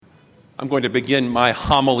I'm going to begin my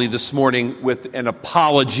homily this morning with an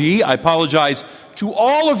apology. I apologize to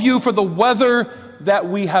all of you for the weather that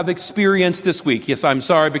we have experienced this week. Yes, I'm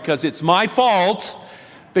sorry because it's my fault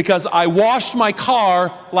because I washed my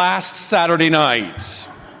car last Saturday night.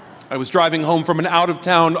 I was driving home from an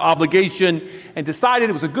out-of-town obligation and decided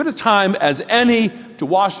it was as good a time as any to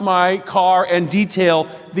wash my car and detail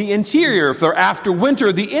the interior. For after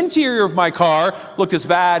winter, the interior of my car looked as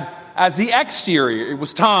bad as the exterior. It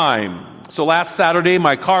was time. So last Saturday,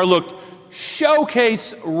 my car looked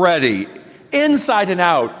showcase ready, inside and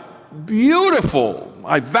out, beautiful.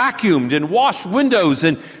 I vacuumed and washed windows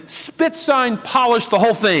and spit sign polished the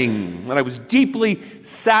whole thing. And I was deeply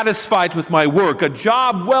satisfied with my work, a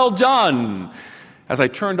job well done. As I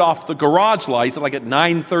turned off the garage lights like at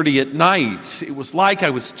 9:30 at night, it was like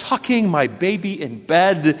I was tucking my baby in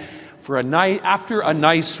bed for a night after a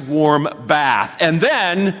nice warm bath. And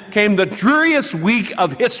then came the dreariest week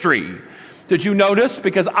of history. Did you notice?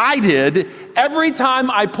 Because I did. Every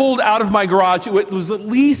time I pulled out of my garage, it was at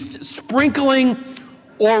least sprinkling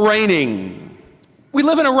or raining. We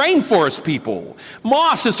live in a rainforest, people.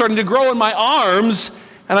 Moss is starting to grow in my arms,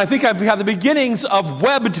 and I think I've had the beginnings of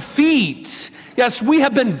webbed feet. Yes, we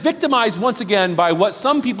have been victimized once again by what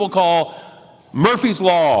some people call Murphy's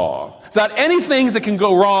Law. That anything that can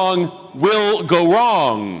go wrong will go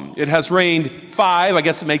wrong. It has rained 5, I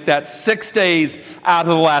guess to make that 6 days out of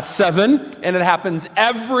the last 7, and it happens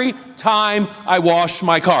every time I wash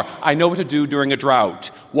my car. I know what to do during a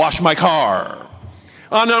drought. Wash my car.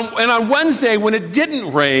 And on Wednesday, when it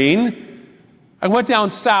didn't rain, I went down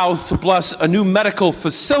south to bless a new medical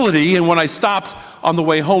facility, and when I stopped on the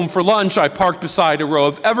way home for lunch, I parked beside a row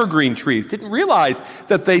of evergreen trees. Didn't realize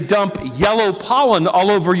that they dump yellow pollen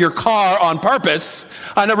all over your car on purpose.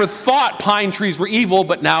 I never thought pine trees were evil,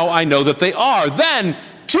 but now I know that they are. Then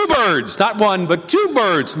 2 birds, not 1, but 2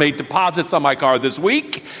 birds made deposits on my car this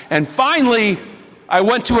week. And finally, I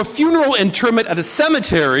went to a funeral interment at a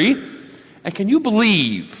cemetery, and can you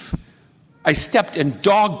believe I stepped in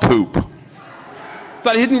dog poop?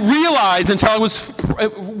 That I didn't realize until I was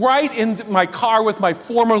right in my car with my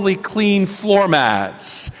formerly clean floor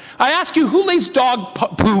mats. I ask you, who leaves dog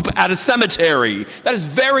poop at a cemetery? That is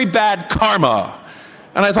very bad karma.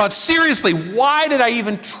 And I thought, seriously, why did I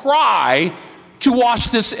even try to wash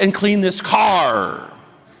this and clean this car?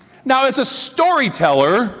 Now, as a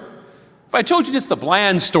storyteller, if I told you just the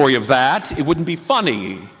bland story of that, it wouldn't be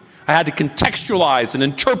funny. I had to contextualize and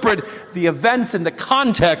interpret the events in the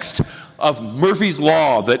context of Murphy's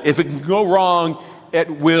Law, that if it can go wrong,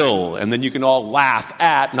 it will. And then you can all laugh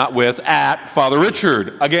at, not with, at Father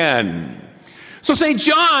Richard again. So St.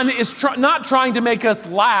 John is not trying to make us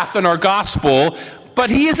laugh in our gospel,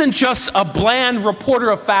 but he isn't just a bland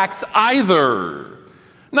reporter of facts either.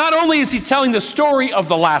 Not only is he telling the story of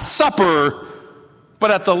the Last Supper,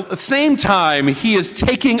 but at the same time, he is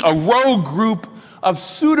taking a rogue group of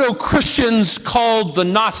pseudo-Christians called the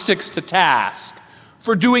Gnostics to task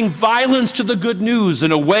for doing violence to the good news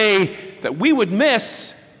in a way that we would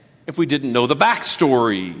miss if we didn't know the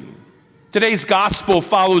backstory. Today's gospel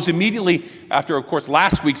follows immediately after, of course,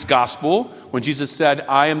 last week's gospel, when Jesus said,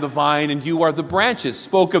 "I am the vine and you are the branches,"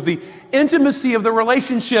 spoke of the intimacy of the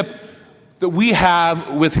relationship that we have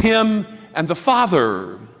with him and the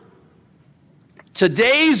Father.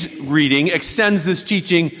 Today's reading extends this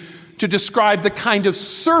teaching to describe the kind of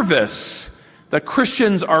service that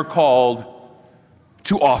Christians are called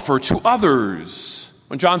to offer to others.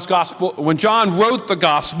 When John wrote the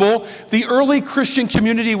gospel, the early Christian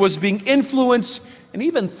community was being influenced and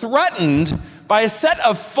even threatened by a set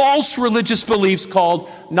of false religious beliefs called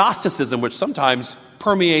Gnosticism, which sometimes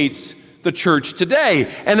permeates the church today.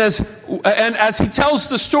 And as he tells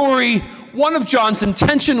the story, one of John's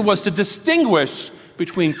intention was to distinguish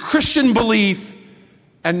between Christian belief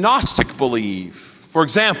and Gnostic belief. For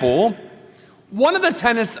example, one of the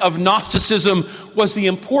tenets of Gnosticism was the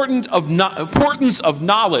importance of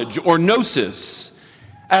knowledge, or gnosis,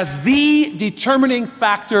 as the determining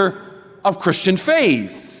factor of Christian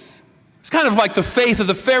faith. It's kind of like the faith of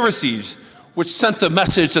the Pharisees, which sent the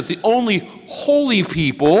message that the only holy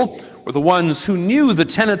people were the ones who knew the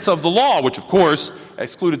tenets of the law, which of course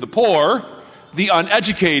excluded the poor, the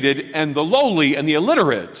uneducated, and the lowly and the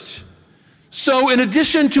illiterate. So in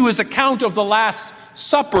addition to his account of the Last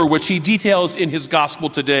Supper, which he details in his gospel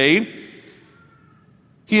today,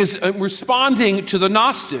 he is responding to the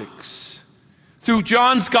Gnostics. Through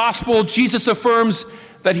John's gospel, Jesus affirms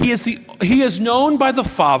that he is known by the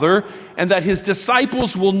Father and that his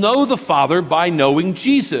disciples will know the Father by knowing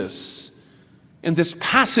Jesus. In this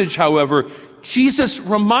passage, however, Jesus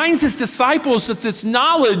reminds his disciples that this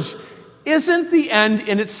knowledge isn't the end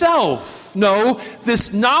in itself. No,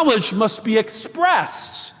 this knowledge must be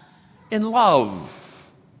expressed in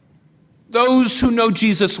love. Those who know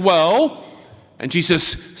Jesus well, and Jesus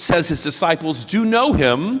says his disciples do know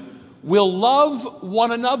him, will love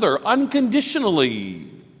one another unconditionally.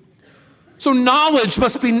 So knowledge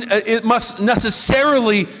must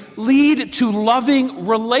necessarily lead to loving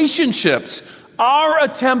relationships. Our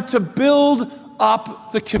attempt to build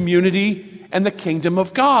up the community and the kingdom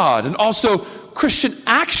of God. And also Christian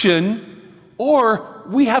action, or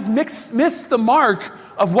we have missed the mark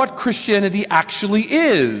of what Christianity actually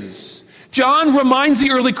is. John reminds the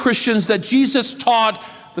early Christians that Jesus taught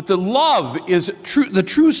that the love is the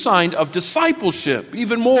true sign of discipleship.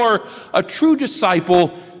 Even more, a true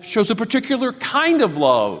disciple shows a particular kind of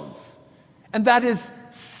love, and that is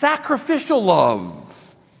sacrificial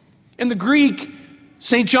love. In the Greek,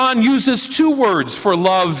 St. John uses two words for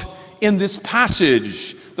love in this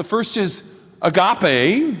passage. The first is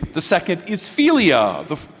agape, the second is philia.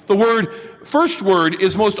 The first word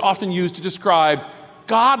is most often used to describe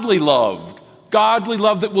godly love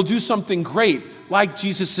that will do something great, like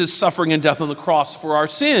Jesus' suffering and death on the cross for our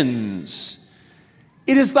sins.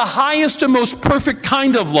 It is the highest and most perfect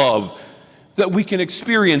kind of love that we can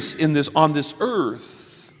experience on this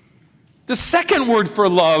earth. The second word for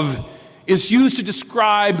love is used to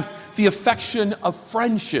describe the affection of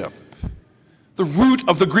friendship. The root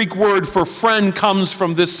of the Greek word for friend comes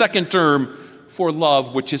from this second term for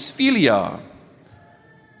love, which is philia.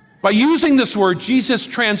 By using this word, Jesus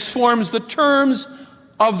transforms the terms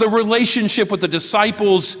of the relationship with the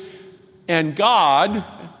disciples and God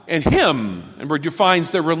and him, and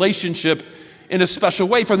redefines their relationship in a special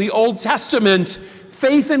way. From the Old Testament,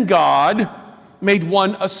 faith in God made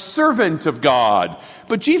one a servant of God.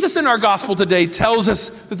 But Jesus in our gospel today tells us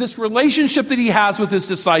that this relationship that he has with his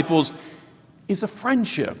disciples is a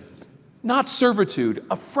friendship, not servitude,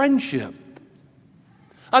 a friendship.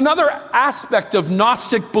 Another aspect of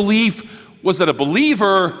Gnostic belief was that a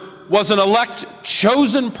believer was an elect,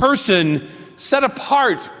 chosen person set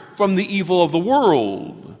apart from the evil of the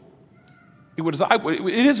world.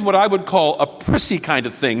 It is what I would call a prissy kind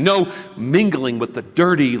of thing. No mingling with the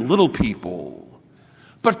dirty little people.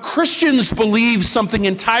 But Christians believe something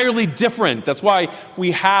entirely different. That's why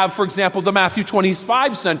we have, for example, the Matthew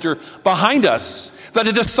 25 Center behind us. That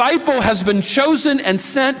a disciple has been chosen and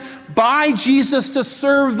sent by Jesus to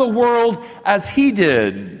serve the world as he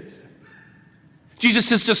did.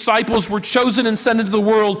 Jesus' disciples were chosen and sent into the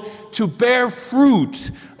world to bear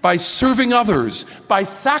fruit by serving others, by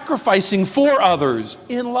sacrificing for others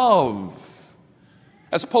in love.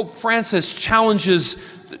 As Pope Francis challenges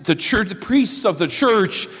the priests of the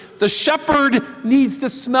church, the shepherd needs to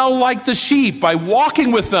smell like the sheep by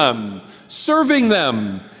walking with them, serving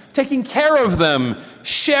them, taking care of them,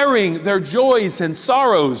 sharing their joys and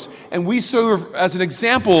sorrows. And we serve as an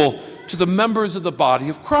example to the members of the body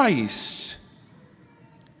of Christ.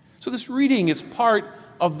 So this reading is part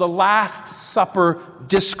of the Last Supper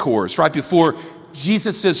discourse, right before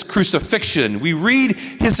Jesus' crucifixion. We read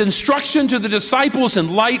his instruction to the disciples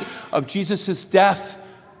in light of Jesus' death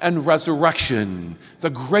and resurrection,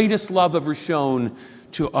 the greatest love ever shown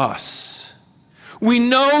to us. We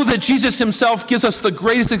know that Jesus himself gives us the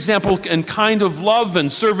greatest example and kind of love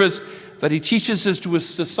and service that he teaches us to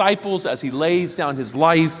his disciples as he lays down his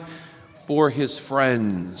life for his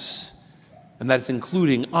friends, and that is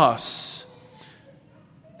including us.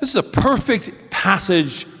 This is a perfect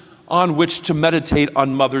passage on which to meditate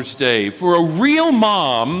on Mother's Day. For a real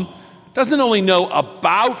mom doesn't only know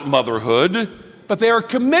about motherhood, but they are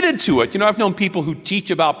committed to it. I've known people who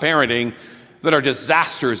teach about parenting that are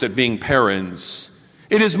disasters at being parents.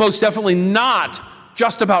 It is most definitely not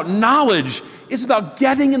just about knowledge. It's about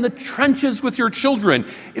getting in the trenches with your children.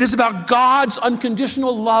 It is about God's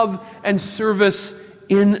unconditional love and service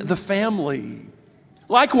in the family.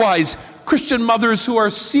 Likewise, Christian mothers who are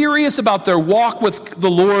serious about their walk with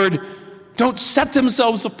the Lord don't set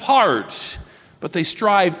themselves apart, but they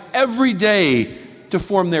strive every day to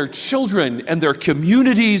form their children and their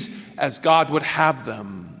communities as God would have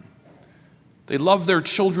them. They love their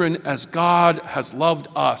children as God has loved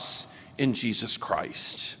us in Jesus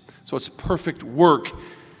Christ. So it's perfect work,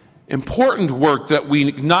 important work that we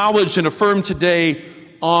acknowledge and affirm today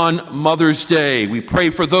on Mother's Day. We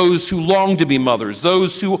pray for those who long to be mothers,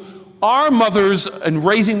 those who are mothers and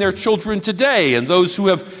raising their children today, and those who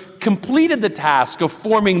have completed the task of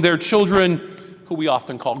forming their children, who we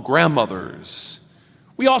often call grandmothers.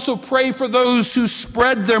 We also pray for those who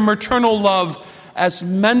spread their maternal love as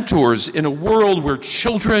mentors in a world where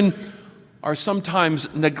children are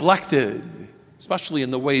sometimes neglected, especially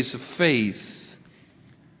in the ways of faith.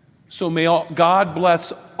 So may God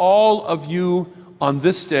bless all of you on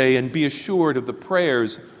this day and be assured of the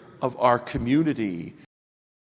prayers of our community.